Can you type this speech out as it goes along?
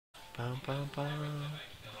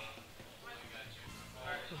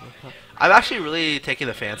I've actually really taken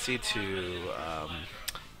a fancy to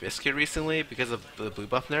Biscuit recently because of the blue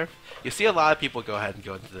buff nerf. You see a lot of people go ahead and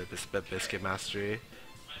go into the Biscuit mastery.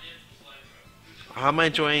 How am I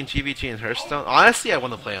enjoying GVG and Hearthstone? Honestly, I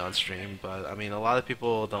want to play on stream, but I mean, a lot of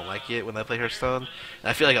people don't like it when I play Hearthstone. And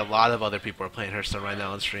I feel like a lot of other people are playing Hearthstone right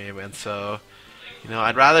now on stream, and so,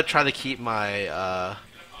 I'd rather try to keep my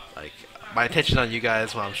like my attention on you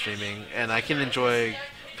guys while I'm streaming, and I can enjoy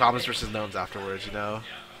goblins versus gnomes afterwards.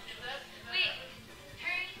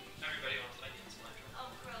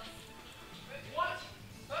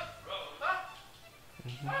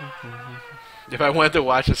 If I wanted to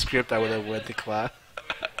watch a script, I would have went to class.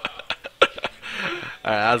 Alright,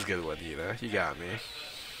 that was a good one, You got me.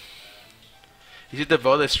 You should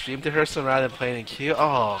devote a stream to Hearthstone rather than playing in queue?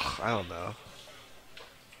 Oh, I don't know.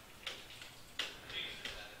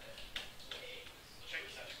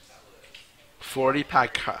 $40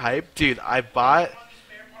 pack hype? Dude, I bought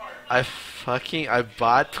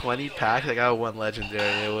 20 packs. I got one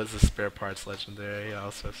legendary. It was a spare parts legendary. I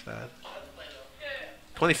was so sad.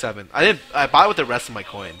 27. I bought it with the rest of my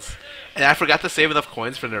coins. And I forgot to save enough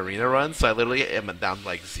coins for an arena run, so I literally am down to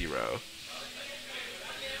like 0.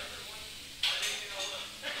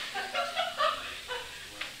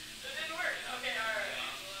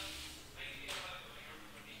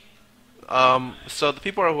 So the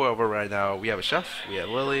people who are over right now, we have a chef, we have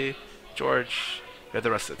Lily, George, we have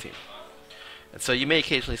the rest of the team. And so you may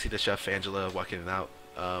occasionally see the chef Angela walking in and out.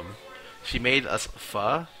 She made us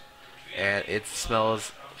pho, and it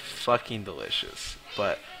smells fucking delicious.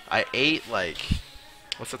 But I ate like,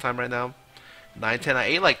 what's the time right now? 9:10. I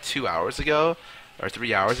ate like 2 hours ago, or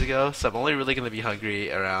 3 hours ago. So I'm only really gonna be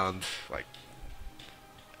hungry around like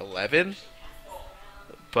 11.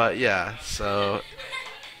 But yeah, so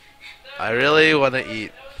I really want to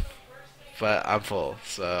eat, but I'm full,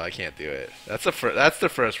 so I can't do it. That's the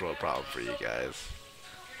first world problem for you guys.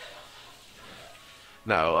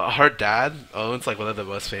 No, her dad owns like one of the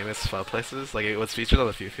most famous pho places. Like it was featured on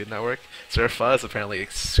the Food Network. So her pho is apparently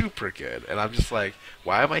like, super good, and I'm just like,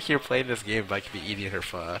 why am I here playing this game if I could be eating her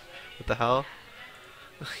pho? What the hell?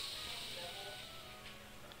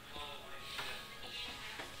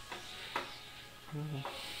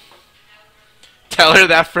 Tell her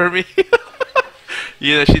that for me.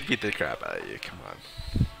 She'd beat the crap out of you. Come on.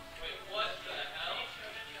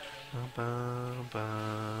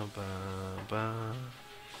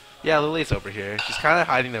 Yeah, Lily's over here. She's kind of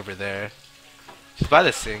hiding over there. She's by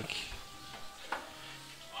the sink.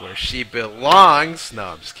 Where she belongs. No,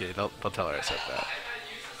 I'm just kidding. Don't tell her I said that.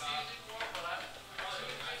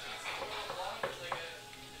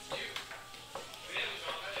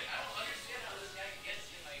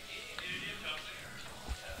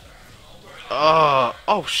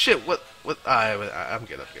 Oh shit! What? I'm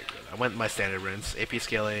good. I went my standard runes: AP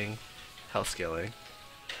scaling, health scaling.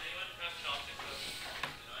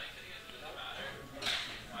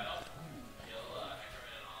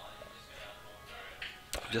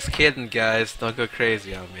 Just kidding, guys. Don't go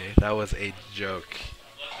crazy on me. That was a joke.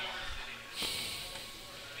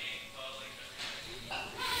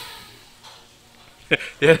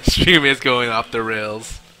 Yeah, stream is going off the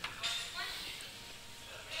rails.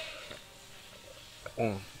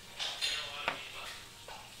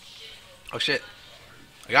 Oh shit.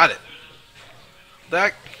 I got it.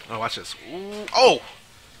 That. Oh, watch this. Ooh. Oh!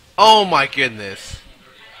 Oh my goodness.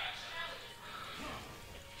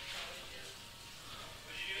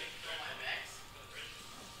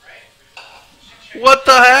 What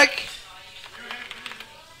the heck?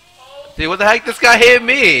 Dude, what the heck? This guy hit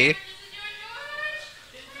me!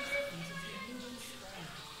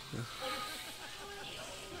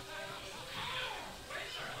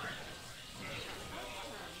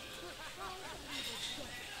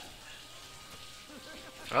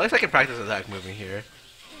 At least I can practice attack moving here.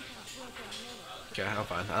 Okay, I'm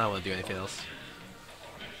fine. I don't want to do anything else.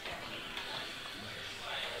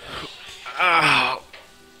 Ow.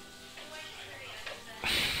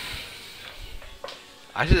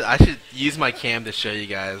 I should use my cam to show you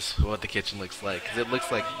guys what the kitchen looks like. 'Cause it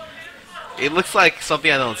looks like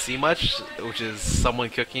something I don't see much, which is someone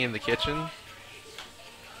cooking in the kitchen.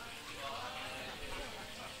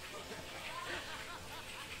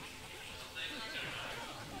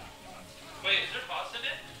 Wait, is there pasta in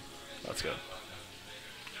it? Let's go.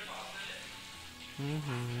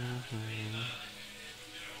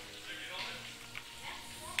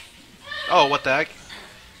 Oh, what the heck?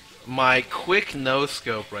 My quick no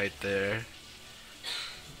scope right there.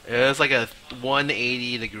 It was like a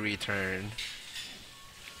 180-degree turn.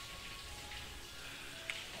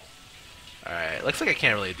 Alright, looks like I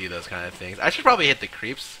can't really do those kind of things. I should probably hit the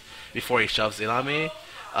creeps before he shoves in on me.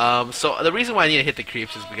 So the reason why I need to hit the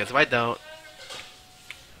creeps is because if I don't...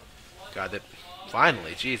 God, that...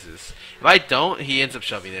 Finally, Jesus. If I don't, he ends up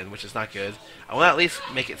shoving in, which is not good. I want to at least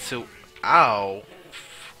make it so... Ow.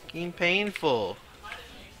 Fucking painful.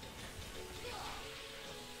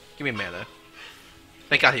 Give me mana.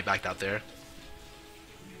 Thank God he backed out there.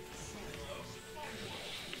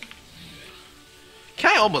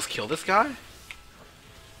 Can I almost kill this guy?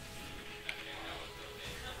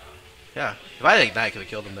 Yeah. If I had Ignite, I could have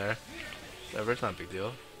killed him there. Whatever, it's not a big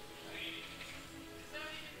deal.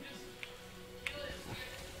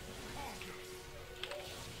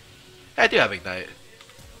 I do have Ignite.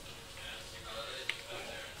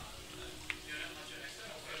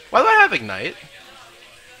 Why do I have Ignite?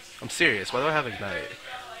 I'm serious, why do I have Ignite?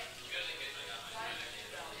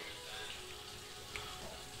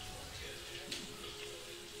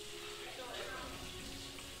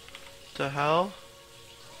 The hell?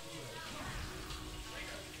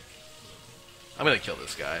 I'm gonna kill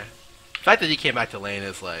this guy. The fact that he came back to lane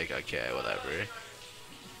is like, okay, whatever.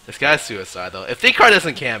 This guy's suicidal. If Thinkar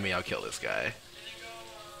doesn't cam me, I'll kill this guy.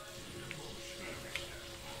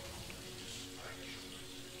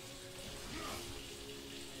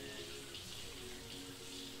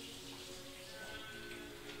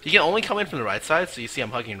 You can only come in from the right side, so you see I'm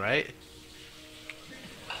hugging right.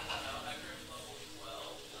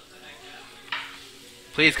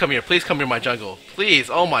 Please come here, my jungle. Please,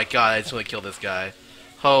 oh my god, I just want to kill this guy.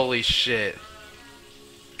 Holy shit.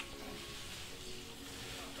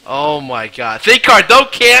 Oh my god. Thinkar,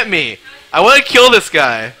 don't camp me! I want to kill this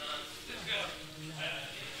guy.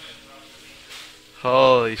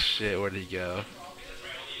 Holy shit, where'd he go?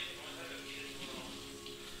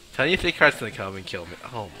 Tell you Thinkar's gonna come and kill me.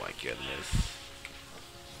 Oh my goodness.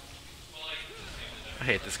 I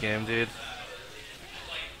hate this game, dude.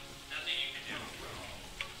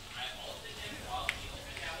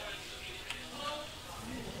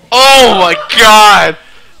 Oh my god!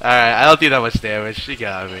 Alright, I don't do that much damage. She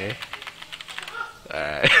got me.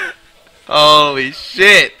 Alright. Holy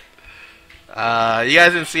shit! You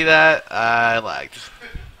guys didn't see that? I lagged.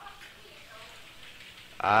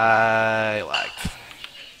 I lagged.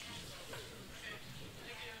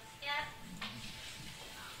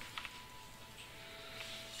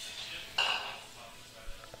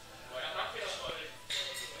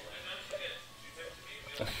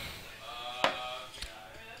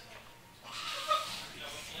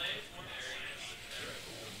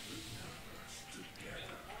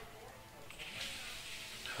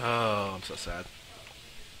 Oh, I'm so sad.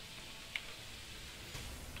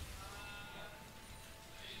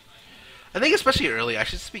 I think especially early, I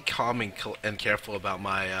should just be calm and careful about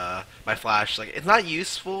my my flash. Like, it's not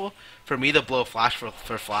useful for me to blow flash for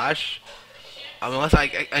flash, unless I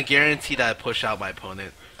guarantee that I push out my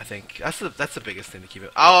opponent. I think that's the biggest thing to keep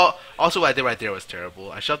it. Oh, also what I did right there was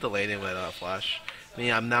terrible. I shoved the lane in without a flash. I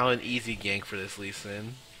mean, I'm now an easy gank for this Lee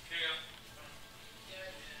Sin.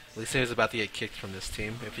 Lee Sin is about to get kicked from this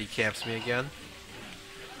team if he camps me again.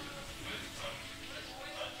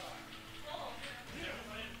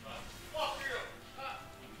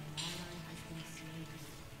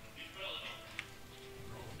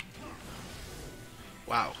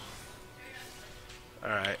 Wow.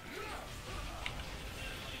 Alright.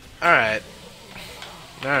 Alright.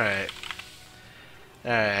 Alright.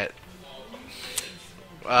 Alright.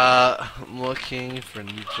 I'm looking for a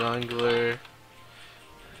new jungler.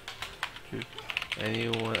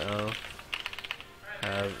 Anyone else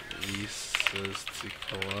have visas to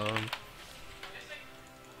Cologne?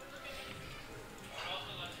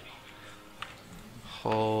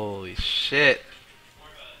 Holy shit.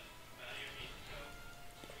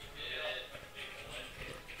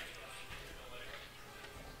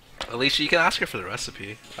 Alicia, you can ask her for the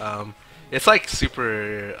recipe. It's like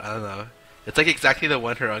super, I don't know. It's like exactly the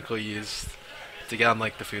one her uncle used to get on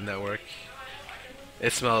like the Food Network.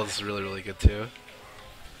 It smells really, really good too.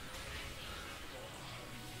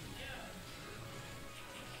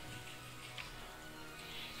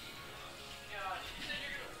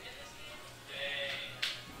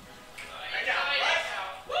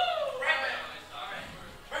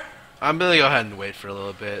 I'm gonna go ahead and wait for a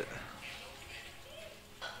little bit.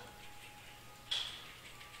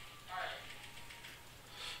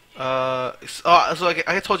 So like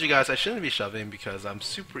I told you guys, I shouldn't be shoving because I'm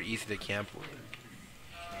super easy to camp with.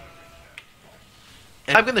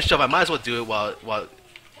 And if I'm gonna shove, I might as well do it while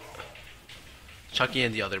chunking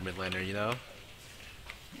in the other mid laner, you know?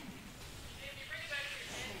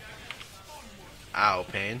 Ow,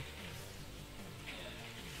 pain.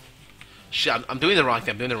 Shit, I'm doing the wrong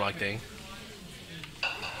thing. I'm doing the wrong thing.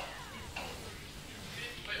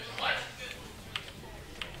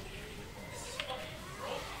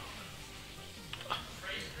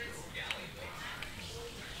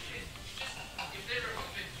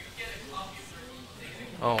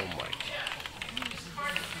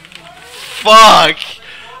 fuck!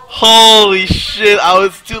 Holy shit! I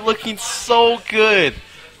was looking so good,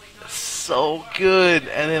 so good,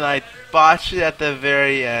 and then I botched it at the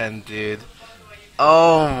very end, dude.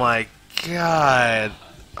 Oh my god,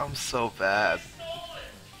 I'm so bad.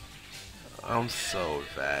 I'm so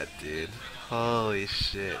bad, dude. Holy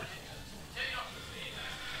shit.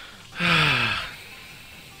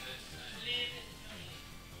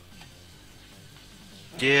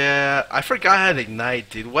 Yeah, I forgot how to ignite,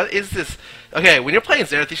 dude. What is this? Okay, when you're playing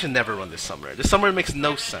Xerath, you should never run this summoner. This summoner makes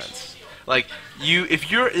no sense. Like,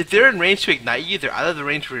 if they're in range to ignite you, they're out of the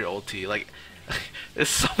range for your ulti. Like, this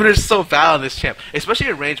summoner's so bad on this champ, especially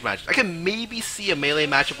in range matches. I can maybe see a melee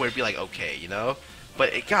matchup where it'd be like okay, you know,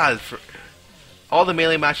 but God, for all the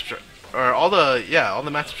melee matchups are, or all the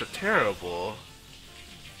matchups are terrible.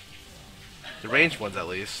 The ranged ones, at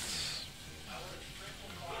least.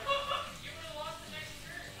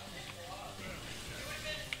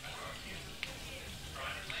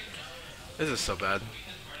 This is so bad.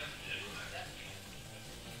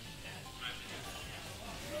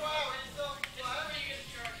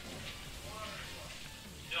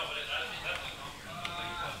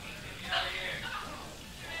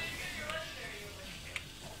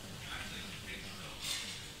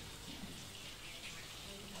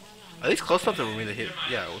 At least close enough for me to hit.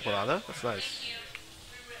 Yeah, with Morada. That's nice.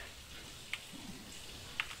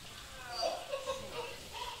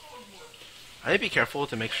 I need to be careful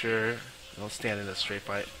to make sure I don't stand in a straight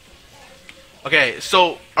fight. Okay,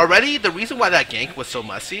 so already the reason why that gank was so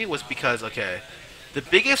messy was because, okay, the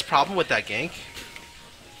biggest problem with that gank.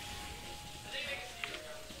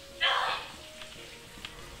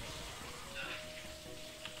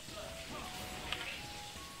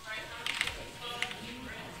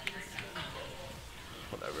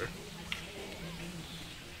 Whatever.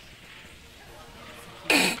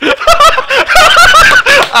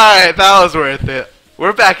 Alright, that was worth it.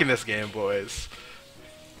 We're back in this game, boys.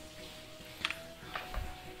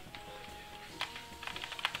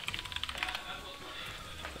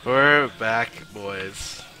 We're back,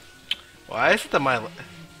 boys. Why is it that my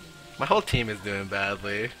whole team is doing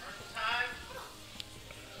badly?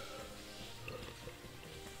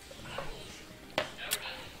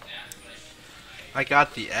 I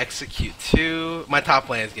got the execute too. My top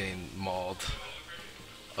lane is getting mauled.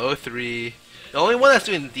 0-3. The only one that's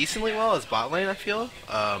doing decently well is bot lane, I feel.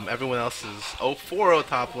 Everyone else is 0-4-0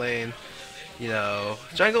 top lane. You know,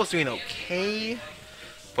 jungle's doing okay.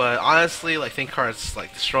 But honestly, like, Thinkcar's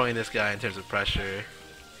like destroying this guy in terms of pressure.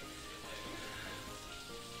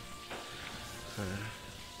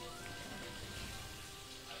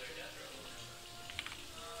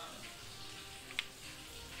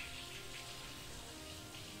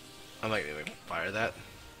 I'm not gonna fire that.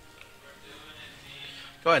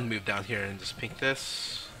 Go ahead and move down here and just pink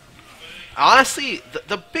this. Honestly,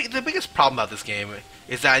 the biggest problem about this game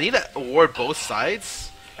is that I need to ward both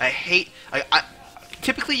sides. I hate I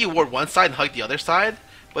typically you ward one side and hug the other side,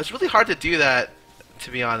 but it's really hard to do that,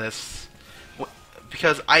 to be honest,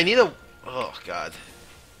 because I need a oh god.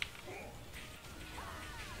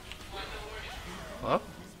 Huh?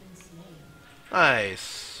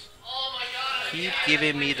 Nice. Keep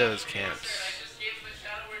giving me those camps.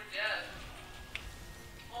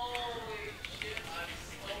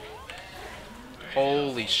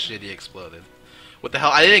 Holy shit, he exploded. What the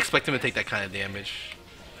hell? I didn't expect him to take that kind of damage.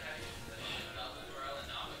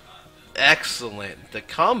 Excellent. The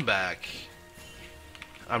comeback.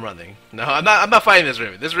 I'm running. No, I'm not fighting this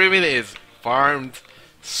Riven. This Riven is farmed.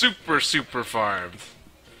 Super farmed.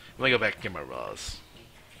 I'm gonna go back and get my raws.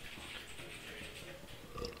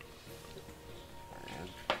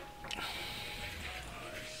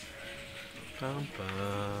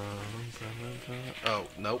 Oh,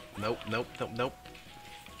 nope.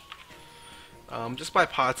 Just buy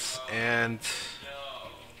pots and...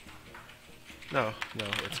 No,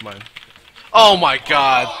 it's mine. Oh my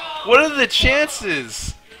god! What are the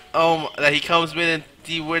chances? That he comes in and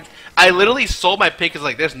he would... I literally sold my pick because,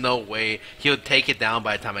 like, there's no way he would take it down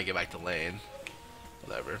by the time I get back to lane.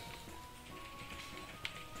 Whatever.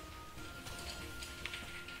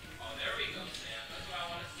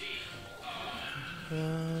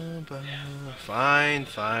 Fine,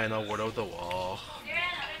 I'll ward over the wall.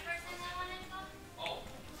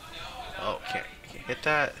 Oh, can't hit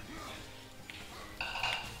that.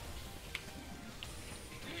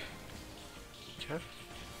 Okay.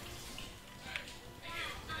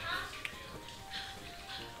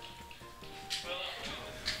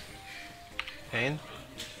 Pain.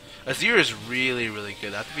 Azir is really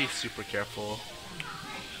good. I have to be super careful.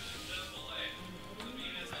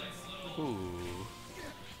 Ooh.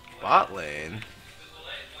 Bot lane.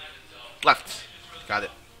 Left. Got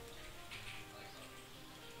it.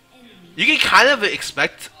 You can kind of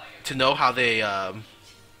expect to know how they.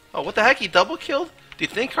 Oh, what the heck? He double killed? Do you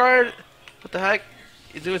think hard? What the heck?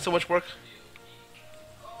 He's doing so much work.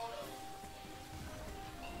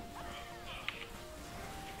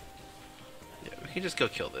 Yeah, we can just go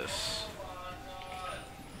kill this.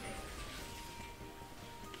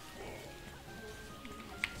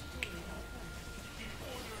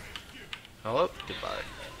 Hello? Goodbye.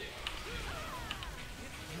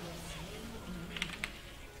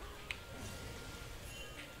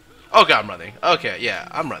 Oh god, I'm running. Okay, yeah,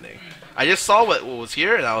 I'm running. I just saw what was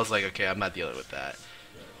here, and I was like, okay, I'm not dealing with that.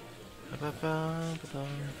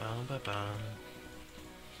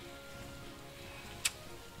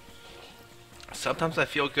 Sometimes I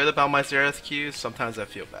feel good about my xerath queues, sometimes I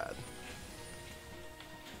feel bad.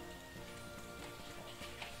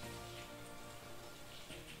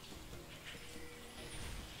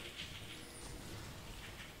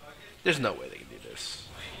 There's no way they can do this.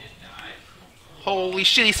 Holy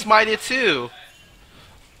shit, he smited too!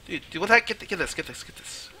 Dude, what the heck? Get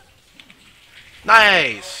this.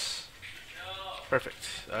 Nice! Perfect.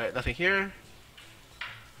 Alright, nothing here.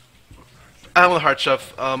 I don't want hard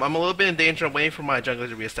shove. I'm a little bit in danger. I'm waiting for my jungler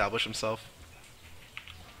to reestablish himself.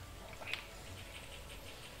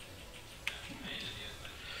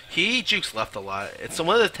 He jukes left a lot. It's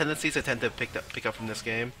one of the tendencies I tend to pick up from this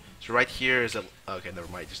game. So right here is a... Okay,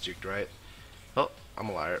 never mind. Just juked right. Oh, I'm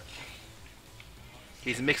a liar.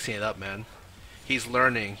 He's mixing it up, man. He's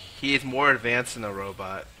learning. He is more advanced than a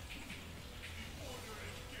robot.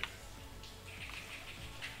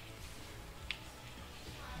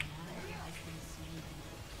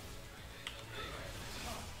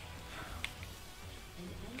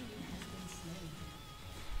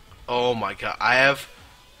 Oh my god, I have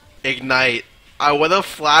Ignite. I would have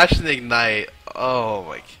flashed and Ignite. Oh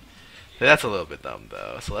my... That's a little bit dumb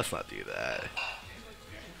though, so let's not do that.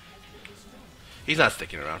 He's not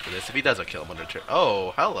sticking around for this. If he does, I'll kill him under turn.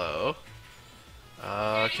 Oh, hello.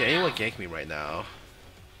 Can anyone gank me right now?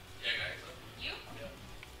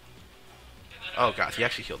 Oh god, he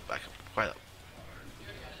actually healed back up quite up.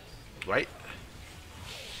 Right?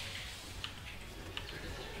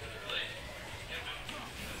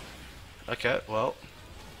 Okay, well.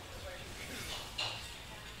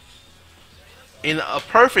 In a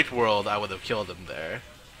perfect world, I would have killed him there.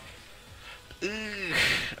 Ugh.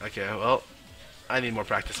 Okay, well. I need more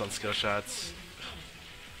practice on skill shots.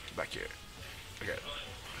 Back here. Okay.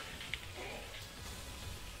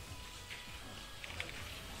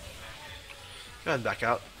 Go ahead and back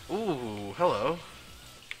out. Ooh, hello.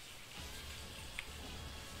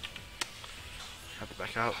 Have to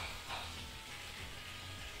back out.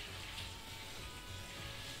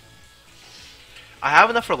 I have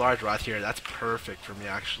enough for large rot here. That's perfect for me,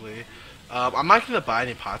 actually. I'm not going to buy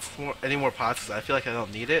any more pots because I feel like I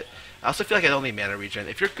don't need it. I also feel like I don't need mana regen.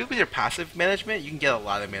 If you're good with your passive management, you can get a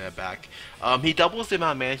lot of mana back. He doubles the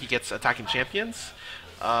amount of mana he gets attacking champions.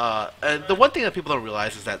 And the one thing that people don't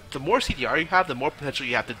realize is that the more CDR you have, the more potential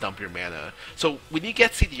you have to dump your mana. So when you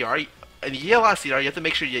get CDR, and you get a lot of CDR, you have to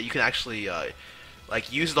make sure that you can actually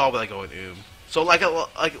like use it all without going So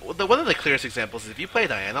one of the clearest examples is if you play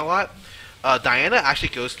Diana a lot. Diana actually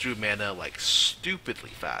goes through mana like stupidly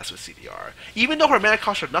fast with CDR, even though her mana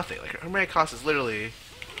costs are nothing. Like her mana cost is literally.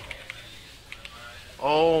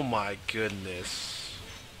 Oh my goodness.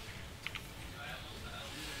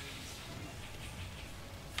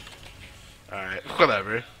 Alright,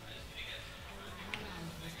 whatever.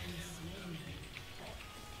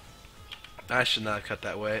 I should not cut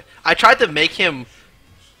that way. I tried to make him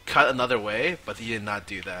cut another way, but he did not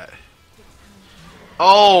do that.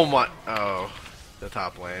 Oh my... Oh. The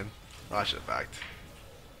top lane. Oh, I should have backed.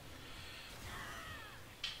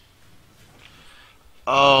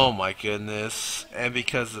 Oh my goodness. And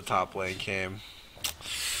because the top lane came.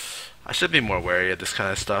 I should be more wary of this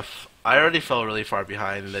kind of stuff. I already fell really far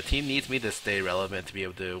behind, and the team needs me to stay relevant to be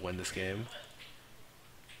able to win this game.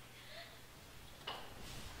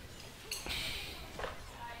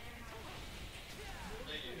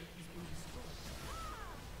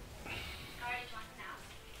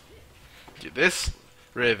 Dude, this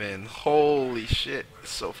Riven, holy shit,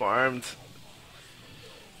 so farmed.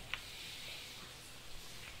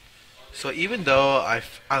 So even though I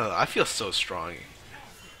don't know, I feel so strong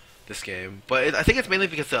this game, but I think it's mainly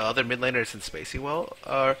because the other mid laner isn't spacing well,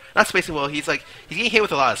 or not spacing well. He's getting hit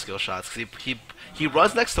with a lot of skill shots because he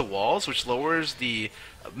runs next to walls, which lowers the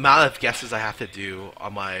amount of guesses I have to do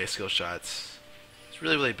on my skill shots. It's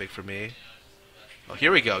really big for me. Oh,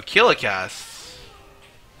 here we go, kill a cast.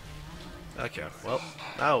 Okay, well,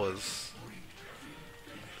 that was...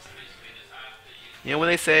 You know when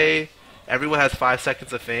they say everyone has 5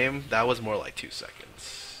 seconds of fame, that was more like 2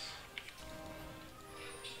 seconds.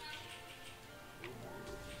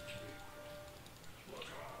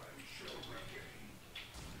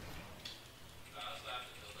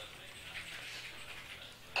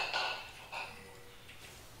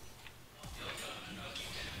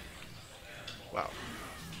 Wow.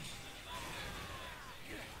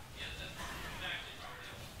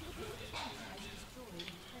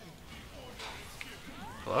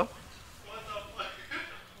 Hello?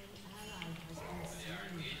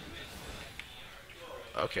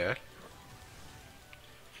 Okay.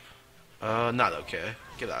 Not okay.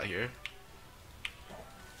 Get out of here.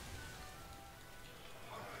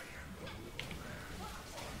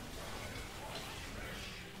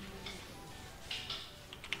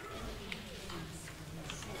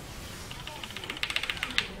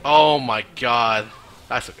 Oh my god.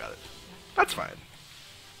 I still got it. That's fine.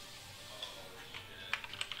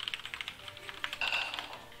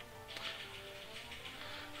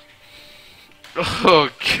 Oh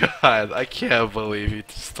god, I can't believe you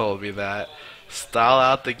just told me that. Style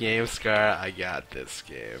out the game, Scarra. I got this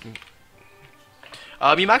game.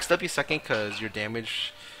 You maxed up your second because your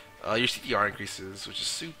damage, your CTR increases, which is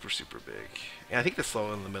super, super big. And I think the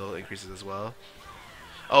slow in the middle increases as well.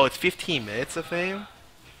 Oh, it's 15 minutes of fame?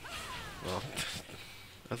 Well,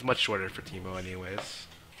 that's much shorter for Teemo anyways.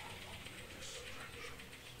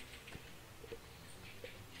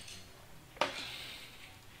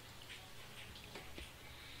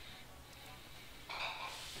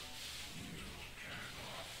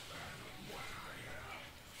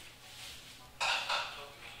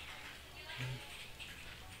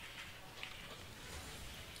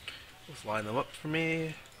 Let's line them up for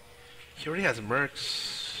me. He already has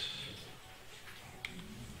mercs.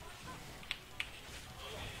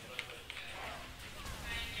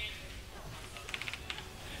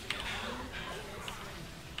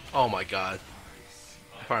 Oh my god.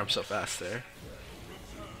 I farmed so fast there.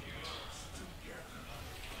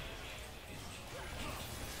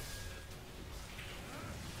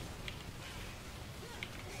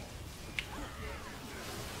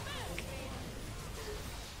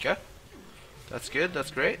 Okay. That's good,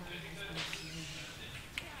 that's great.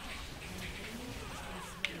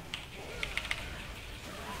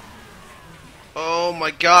 Oh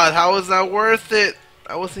my god, how is that worth it?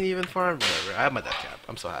 I wasn't even farmed. Whatever. I have my death cap.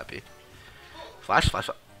 I'm so happy. Flash, flash.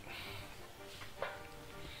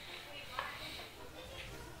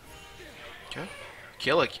 Okay.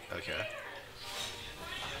 Kill it. Okay.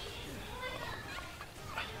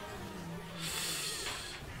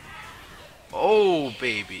 Oh,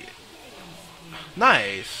 baby.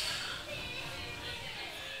 Nice.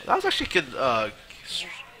 That was actually good,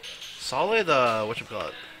 solid,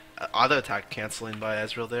 whatchamacallit, auto attack canceling by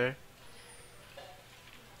Ezreal there.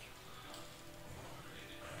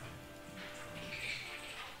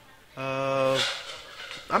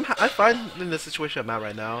 I'm fine in the situation I'm at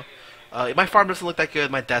right now. My farm doesn't look that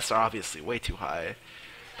good. My deaths are obviously way too high.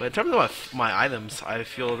 But in terms of my items, I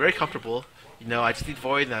feel very comfortable. You know, I just need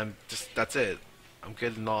Void, and that's it. I'm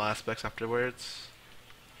good in all aspects afterwards.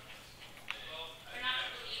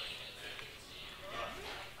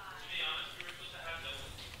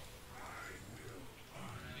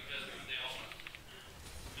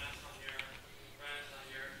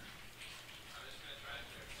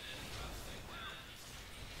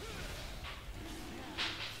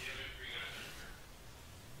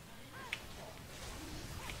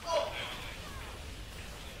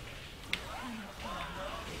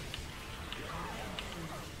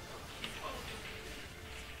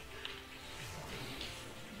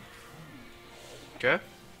 Okay.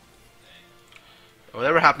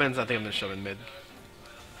 Whatever happens, I think I'm gonna shove in mid.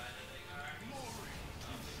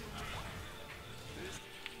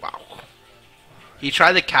 Wow. He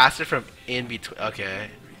tried to cast it from in between.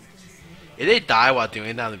 Okay. If they die while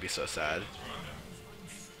doing that, that'd be so sad.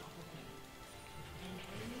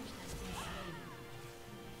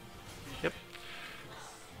 Yep.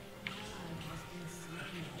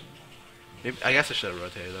 Maybe, I guess I should have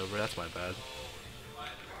rotated over. That's my bad.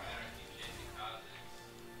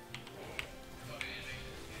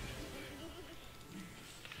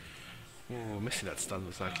 Ooh, missing that stun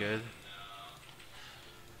was not good.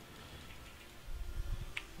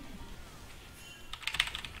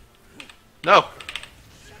 No!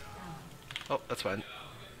 Oh, that's fine.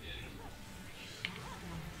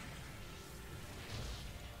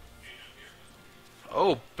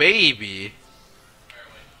 Oh, baby!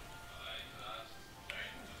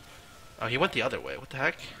 Oh, he went the other way. What the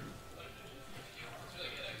heck?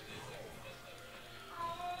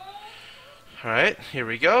 Alright, here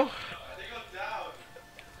we go.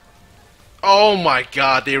 Oh my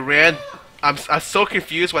god, they ran. I'm so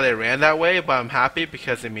confused why they ran that way, but I'm happy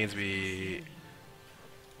because it means we.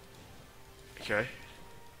 Okay.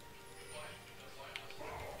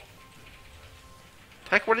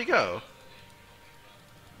 Heck, where'd he go?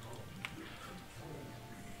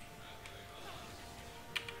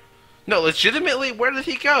 No, legitimately, where did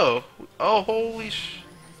he go? Oh, holy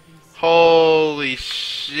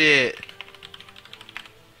shit.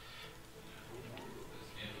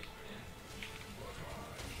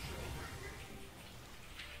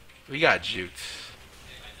 We got juked.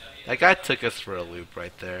 That guy took us for a loop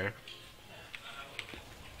right there.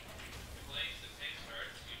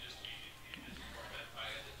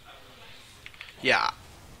 Yeah.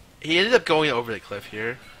 He ended up going over the cliff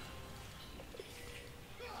here.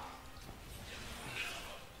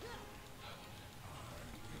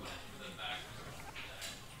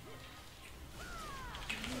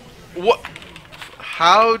 What?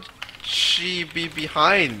 How'd she be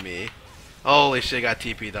behind me? Holy shit, got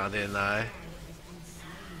TP'd on, didn't I?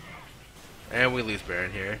 And we lose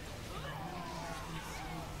Baron here.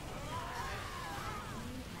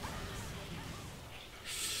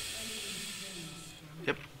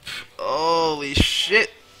 Yep. Holy shit.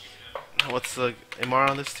 What's the MR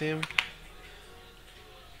on this team?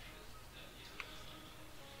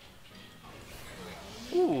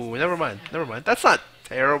 Ooh, never mind. Never mind. That's not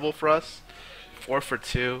terrible for us. 4 for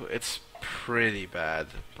 2. It's pretty bad,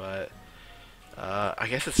 but I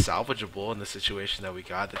guess it's salvageable in the situation that we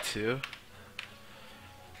got the 2.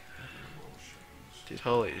 Dude,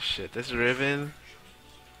 holy shit. This Riven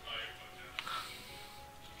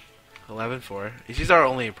 11-4. He's our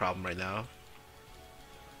only problem right now.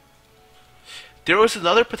 There was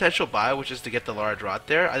another potential buy, which is to get the large rot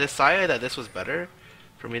there. I decided that this was better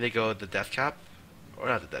for me to go the death cap. Or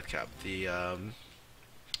not the death cap, the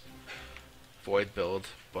void build.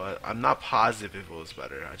 But I'm not positive if it was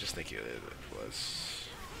better. I just think it was.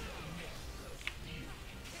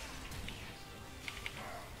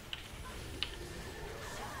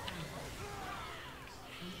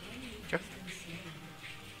 Okay.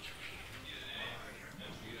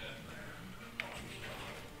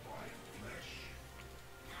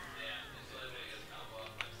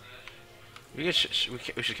 We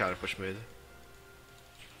should counter push mid.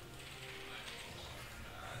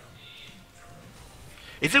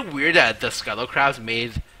 Is it weird that the Scuttle Crabs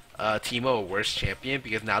made Teemo a worse champion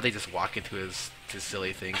because now they just walk into his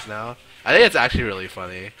silly things now? I think it's actually really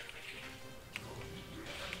funny.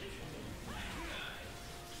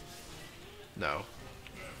 No.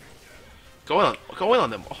 Go in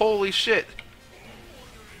on them. Holy shit.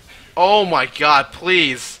 Oh my god,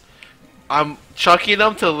 please. I'm chucking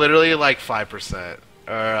them to literally like 5%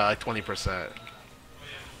 or like 20%.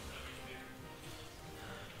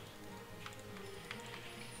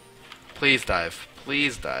 Please dive.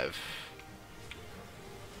 Please dive.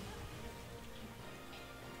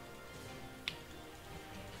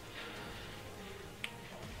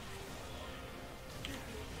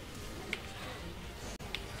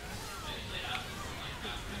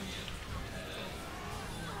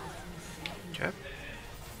 Okay.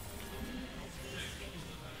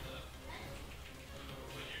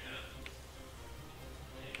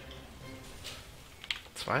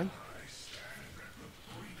 It's fine.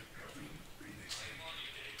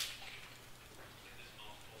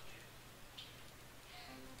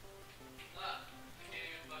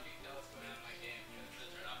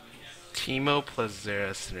 Teemo plus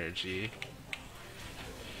Xerath synergy.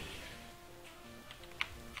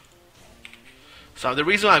 So the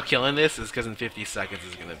reason why I'm killing this is because in 50 seconds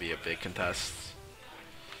is going to be a big contest.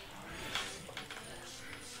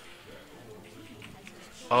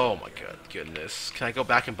 Oh my god, goodness. Can I go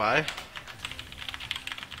back and buy?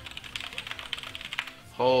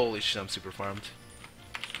 Holy shit, I'm super farmed.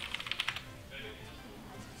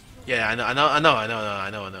 Yeah, I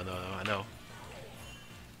know.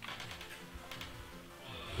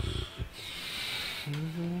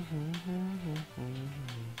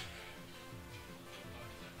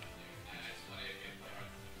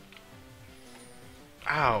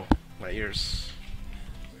 Ow, my ears.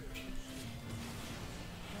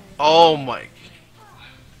 Oh my.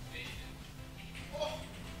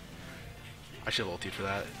 I should have ultied for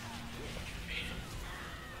that.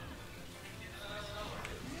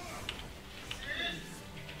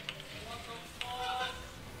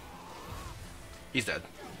 He's dead.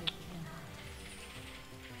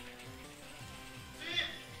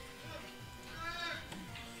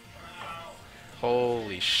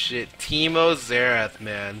 Holy shit. Teemo Xerath,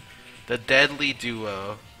 man. The deadly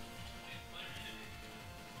duo.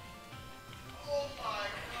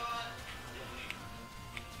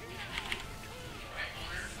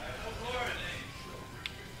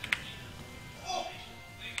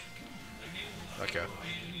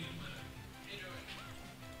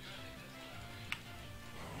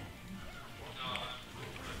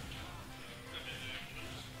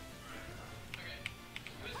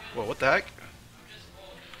 Whoa, what the heck?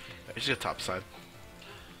 He's just top side.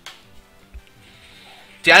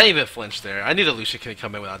 Dude, I didn't even flinch there. I knew the Lucian couldn't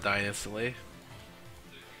come in without dying instantly.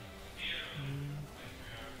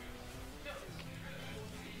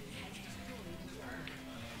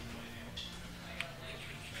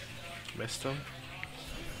 Missed him.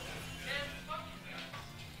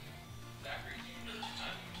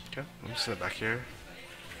 Okay, I'm just in the back here.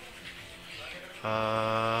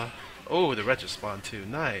 Oh, the red just spawned too.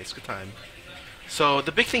 Nice, good time. So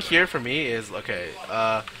the big thing here for me is, okay,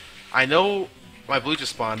 I know my blue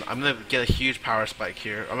just spawned. I'm gonna get a huge power spike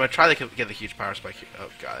here. I'm gonna try to get a huge power spike here. Oh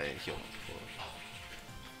god, I didn't heal.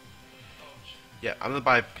 Yeah, I'm gonna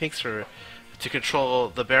buy pinks to control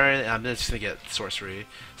the Baron, and I'm just gonna get sorcery.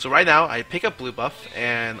 So right now, I pick up blue buff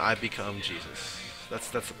and I become Jesus. That's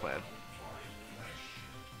the plan.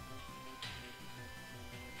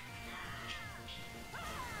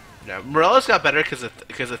 Yeah, Morello's got better because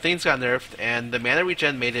the things got nerfed, and the mana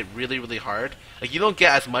regen made it really hard. Like, you don't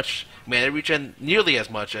get as much mana regen, nearly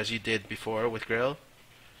as much as you did before with Grail.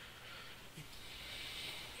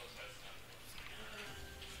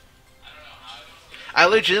 I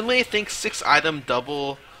legitimately think 6 item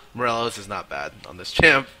double Morello's is not bad on this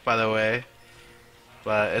champ, by the way.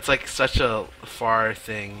 But it's like such a far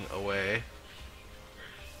thing away.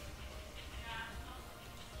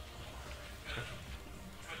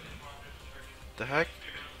 The heck?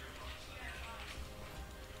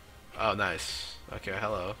 Oh, nice. Okay,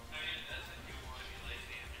 hello.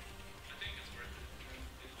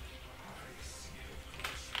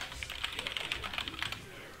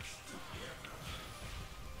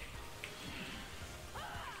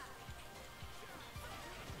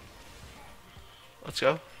 Let's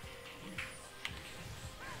go.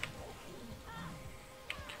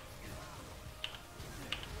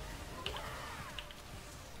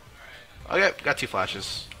 Okay, got 2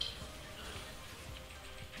 flashes.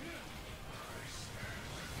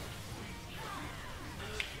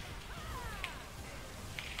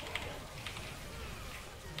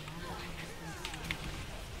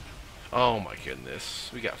 Oh my goodness,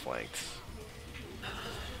 we got flanked.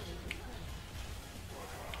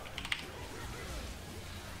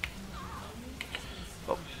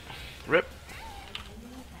 Oh, rip.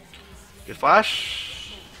 Good flash.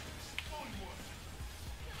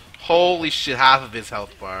 Holy shit, half of his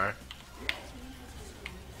health bar.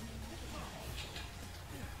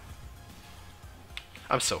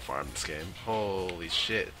 I'm so far in this game. Holy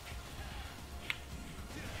shit.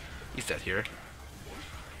 He's dead here.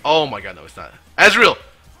 Oh my god, no, it's not. Ezreal!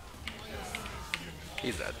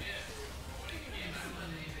 He's dead.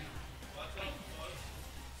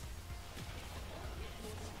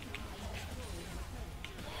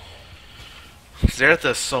 Xerath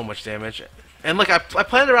does so much damage. And look, I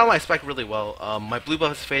planned around my spec really well. My blue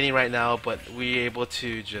buff is fading right now, but we're able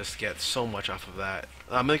to just get so much off of that.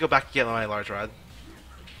 I'm gonna go back and get my large rod.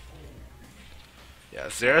 Yeah,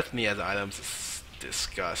 Xerath me as items is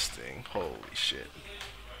disgusting. Holy shit.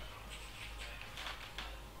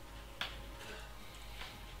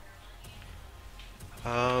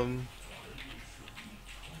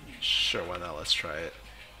 Sure, why not? Let's try it.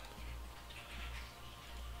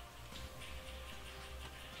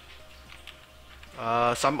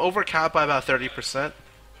 So I'm over capped by about 30%,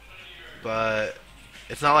 but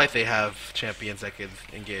it's not like they have champions that could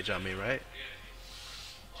engage on me, right?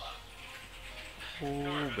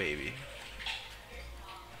 Oh, baby.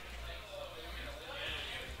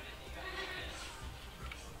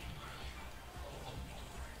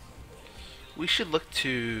 We should look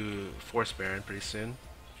to force Baron pretty soon.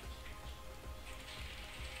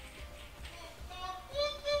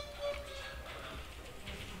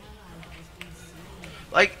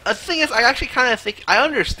 Like, the thing is, I actually kind of think I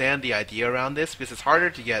understand the idea around this because it's harder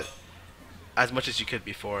to get as much as you could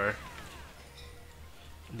before.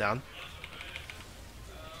 Down.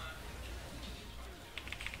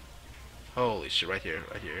 Holy shit, right here,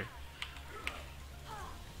 right here.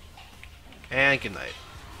 And good night.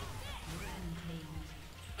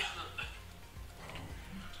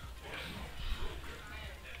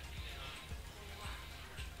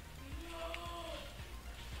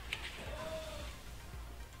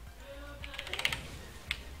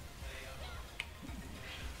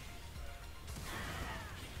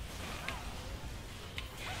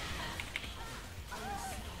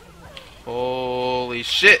 Holy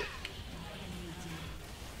shit!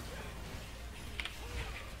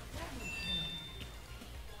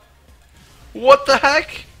 What the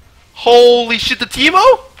heck? Holy shit, the Teemo?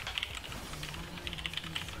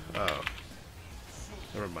 Oh.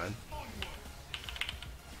 Never mind.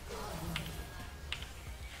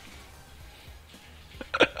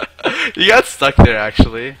 You got stuck there,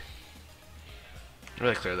 actually. I'm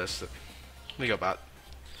really clear this. Let me go bot.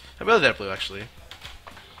 I'm really that blue, actually.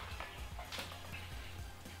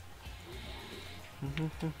 I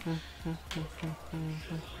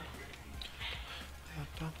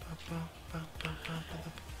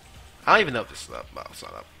don't even know if this is up. Well, it's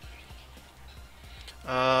not up.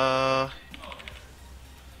 I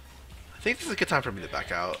think this is a good time for me to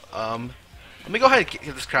back out. Let me go ahead and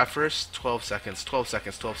get this crap first. 12 seconds, 12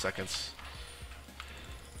 seconds, 12 seconds.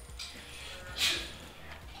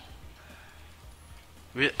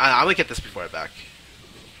 I'm gonna get this before I back.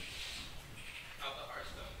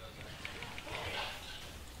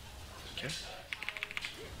 Okay.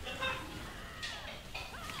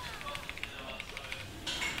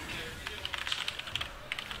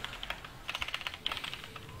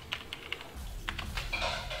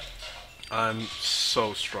 I'm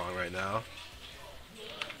so strong right now.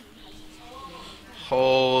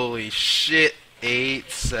 Holy shit,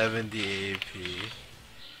 870 AP.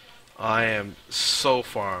 I am so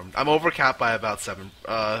farmed. I'm overcapped by about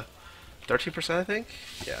 13%, I think?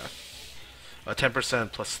 Yeah.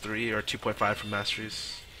 10% plus 3 or 2.5 from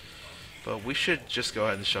masteries. But we should just go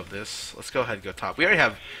ahead and shove this. Let's go ahead and go top. We already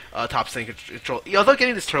have top staying control. Although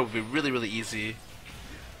getting this turret would be really, really easy.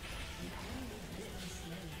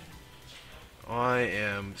 I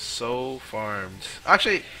am so farmed.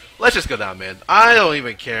 Actually, let's just go down mid. I don't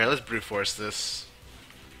even care. Let's brute force this.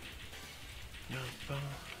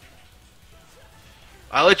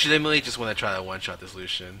 I legitimately just want to try to one-shot this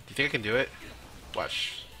Lucian. Do you think I can do it?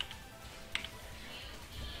 Watch.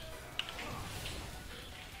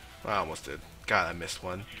 I almost did. God, I missed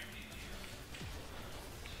one.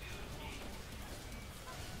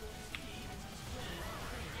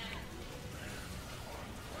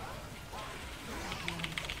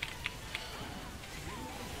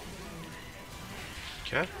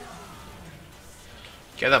 Okay.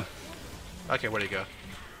 Get him. Okay, where'd he go?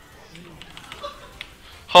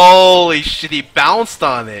 Holy shit, he bounced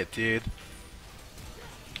on it, dude.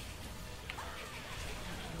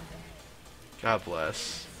 God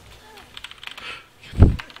bless.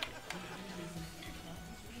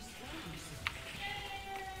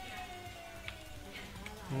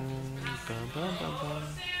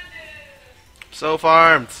 So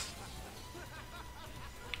farmed.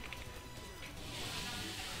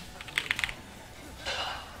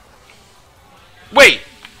 Wait!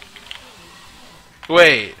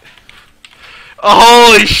 Wait.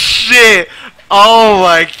 Holy shit! Oh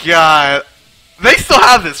my god. They still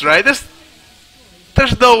have this, right?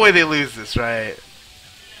 There's no way they lose this, right?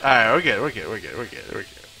 Alright, we're good, we're good, we're good, we're good, we're good.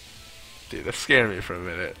 Dude, that scared me for a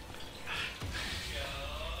minute.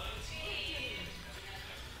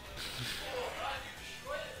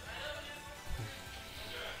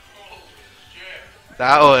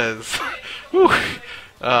 That was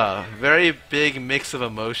very big mix of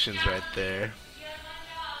emotions right there.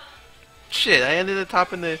 Shit, I ended the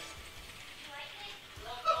top in the.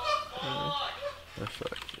 Oh,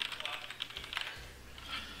 fuck.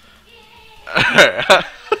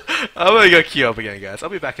 I'm gonna go queue up again, guys. I'll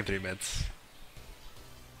be back in 3 minutes.